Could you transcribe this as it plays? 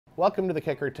Welcome to the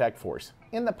Kicker Tech Force.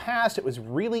 In the past, it was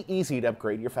really easy to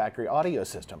upgrade your factory audio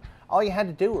system. All you had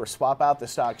to do was swap out the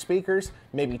stock speakers,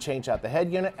 maybe change out the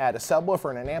head unit, add a subwoofer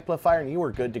and an amplifier, and you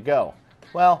were good to go.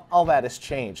 Well, all that has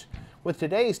changed. With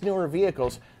today's newer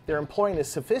vehicles, they're employing a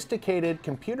sophisticated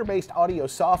computer-based audio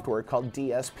software called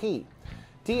DSP.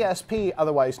 DSP,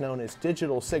 otherwise known as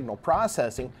digital signal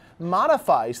processing,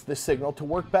 modifies the signal to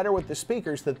work better with the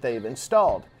speakers that they've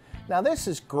installed. Now this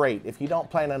is great if you don't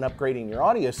plan on upgrading your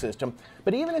audio system,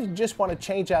 but even if you just want to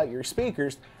change out your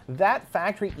speakers, that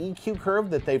factory EQ curve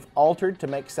that they've altered to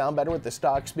make sound better with the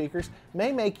stock speakers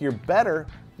may make your better,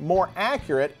 more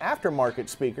accurate aftermarket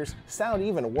speakers sound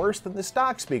even worse than the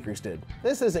stock speakers did.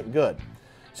 This isn't good.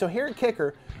 So here at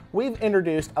Kicker, we've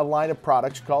introduced a line of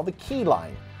products called the Key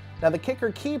line. Now the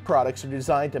Kicker Key products are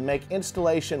designed to make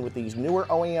installation with these newer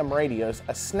OEM radios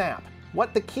a snap.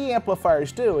 What the Key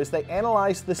amplifiers do is they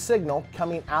analyze the signal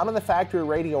coming out of the factory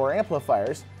radio or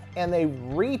amplifiers and they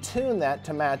retune that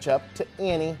to match up to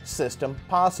any system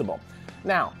possible.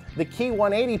 Now, the Key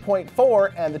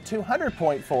 180.4 and the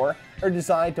 200.4 are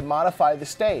designed to modify the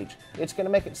stage. It's going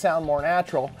to make it sound more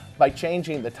natural by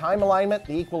changing the time alignment,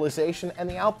 the equalization, and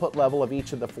the output level of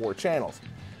each of the 4 channels.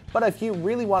 But if you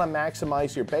really want to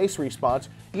maximize your bass response,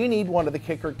 you need one of the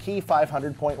Kicker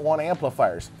KEY500.1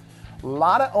 amplifiers. A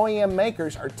lot of OEM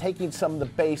makers are taking some of the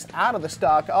bass out of the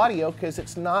stock audio because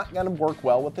it's not going to work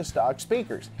well with the stock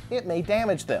speakers. It may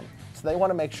damage them. So they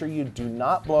want to make sure you do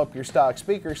not blow up your stock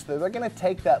speakers, so they're going to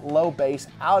take that low bass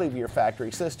out of your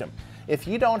factory system. If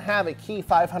you don't have a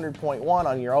KEY500.1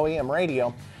 on your OEM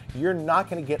radio, you're not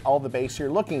going to get all the bass you're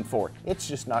looking for. It's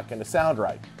just not going to sound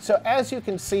right. So as you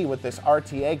can see with this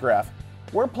RTA graph,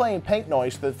 we're playing pink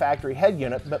noise to the factory head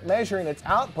unit, but measuring its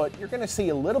output, you're going to see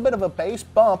a little bit of a bass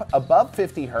bump above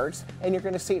 50 Hertz, and you're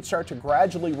going to see it start to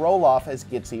gradually roll off as it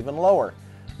gets even lower.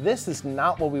 This is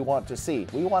not what we want to see.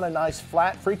 We want a nice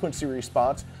flat frequency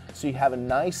response so you have a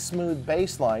nice smooth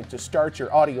bass line to start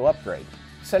your audio upgrade.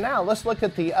 So now let's look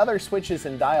at the other switches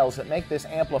and dials that make this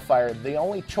amplifier the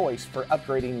only choice for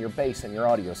upgrading your bass in your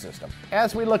audio system.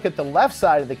 As we look at the left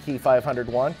side of the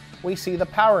KEY500.1, we see the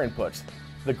power inputs,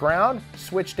 the ground,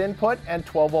 switched input, and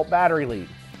 12-volt battery lead.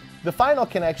 The final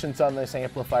connections on this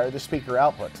amplifier are the speaker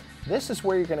outputs. This is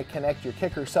where you're going to connect your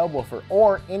Kicker subwoofer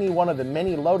or any one of the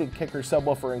many loaded Kicker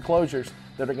subwoofer enclosures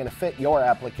that are going to fit your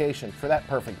application for that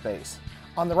perfect bass.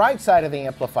 On the right side of the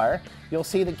amplifier, you'll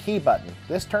see the key button.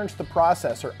 This turns the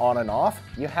processor on and off.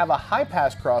 You have a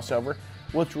high-pass crossover,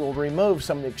 which will remove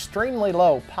some of the extremely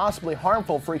low, possibly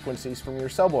harmful frequencies from your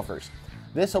subwoofers.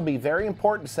 This will be very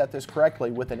important to set this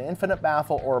correctly with an infinite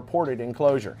baffle or a ported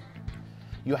enclosure.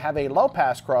 You have a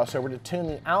low-pass crossover to tune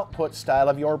the output style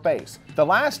of your bass. The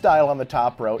last dial on the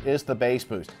top row is the bass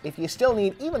boost. If you still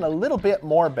need even a little bit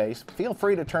more bass, feel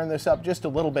free to turn this up just a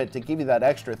little bit to give you that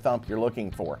extra thump you're looking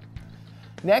for.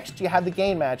 Next, you have the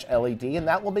gain match LED, and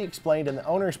that will be explained in the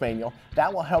owner's manual.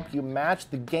 That will help you match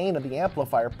the gain of the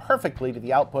amplifier perfectly to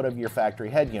the output of your factory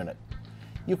head unit.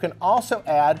 You can also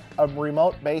add a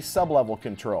remote bass sublevel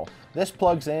control. This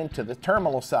plugs into the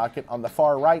terminal socket on the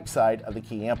far right side of the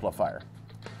Key amplifier.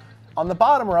 On the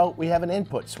bottom row, we have an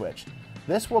input switch.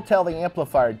 This will tell the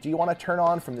amplifier, do you want to turn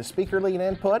on from the speaker lead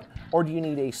input, or do you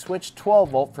need a switched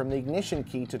 12 volt from the ignition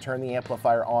key to turn the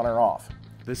amplifier on or off?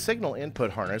 The signal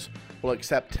input harness will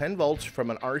accept 10 volts from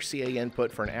an RCA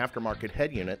input for an aftermarket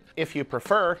head unit. If you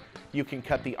prefer, you can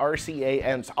cut the RCA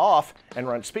ends off and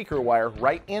run speaker wire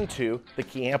right into the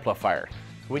Key amplifier.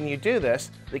 When you do this,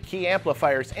 the Key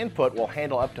amplifier's input will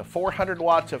handle up to 400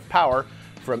 watts of power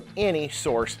from any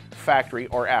source, factory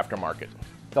or aftermarket.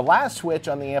 The last switch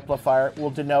on the amplifier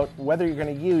will denote whether you're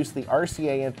going to use the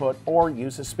RCA input or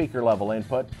use a speaker level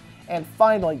input. And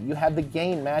finally, you have the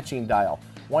gain matching dial.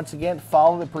 Once again,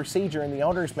 follow the procedure in the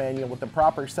owner's manual with the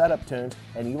proper setup tunes,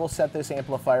 and you will set this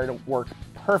amplifier to work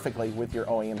perfectly with your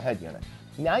OEM head unit.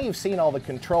 Now you've seen all the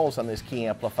controls on this Key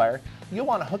amplifier, you'll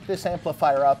want to hook this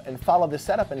amplifier up and follow the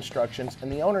setup instructions in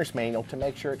the owner's manual to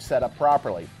make sure it's set up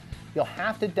properly. You'll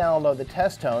have to download the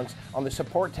test tones on the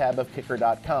support tab of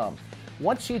kicker.com.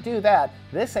 Once you do that,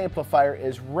 this amplifier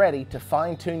is ready to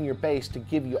fine-tune your bass to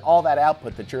give you all that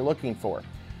output that you're looking for.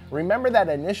 Remember that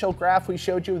initial graph we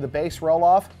showed you of the bass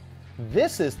roll-off?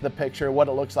 This is the picture of what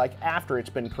it looks like after it's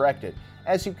been corrected.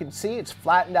 As you can see, it's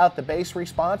flattened out the bass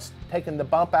response, taken the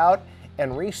bump out,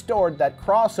 and restored that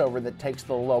crossover that takes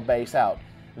the low bass out.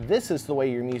 This is the way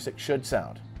your music should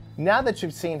sound. Now that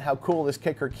you've seen how cool this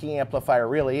Kicker Key amplifier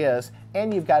really is,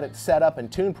 and you've got it set up and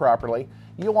tuned properly,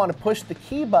 you'll want to push the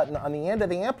key button on the end of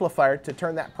the amplifier to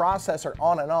turn that processor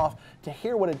on and off to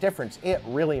hear what a difference it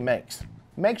really makes.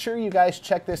 Make sure you guys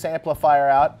check this amplifier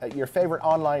out at your favorite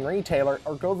online retailer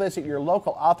or go visit your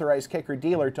local authorized Kicker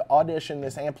dealer to audition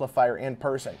this amplifier in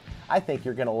person. I think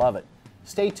you're going to love it.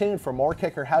 Stay tuned for more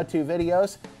Kicker how-to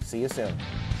videos. See you soon.